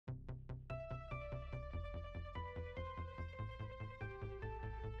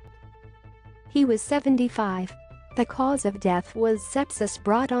He was 75. The cause of death was sepsis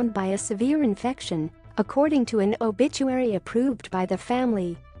brought on by a severe infection, according to an obituary approved by the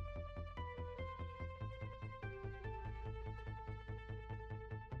family.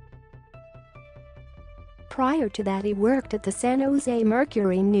 Prior to that, he worked at the San Jose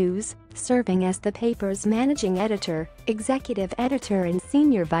Mercury News, serving as the paper's managing editor, executive editor and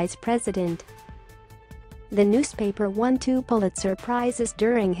senior vice president. The newspaper won 2 Pulitzer Prizes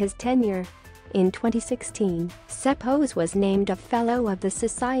during his tenure. In 2016, Ceppos was named a Fellow of the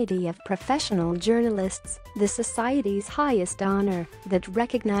Society of Professional Journalists, the Society's highest honor that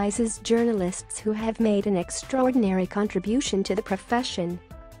recognizes journalists who have made an extraordinary contribution to the profession.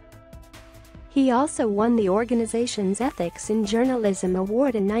 He also won the organization's Ethics in Journalism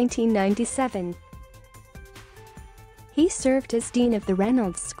Award in 1997. He served as Dean of the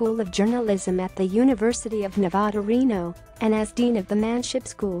Reynolds School of Journalism at the University of Nevada, Reno, and as Dean of the Manship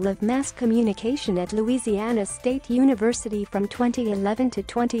School of Mass Communication at Louisiana State University from 2011 to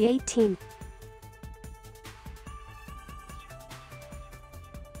 2018.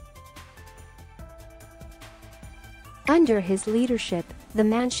 Under his leadership, the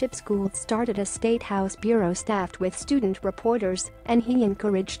Manship School started a State House bureau staffed with student reporters, and he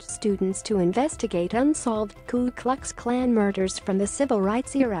encouraged students to investigate unsolved Ku Klux Klan murders from the civil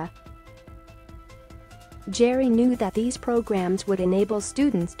rights era. Jerry knew that these programs would enable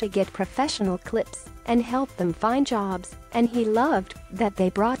students to get professional clips and help them find jobs, and he loved that they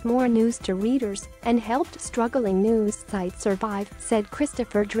brought more news to readers and helped struggling news sites survive, said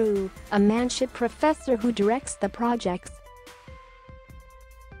Christopher Drew, a Manship professor who directs the projects.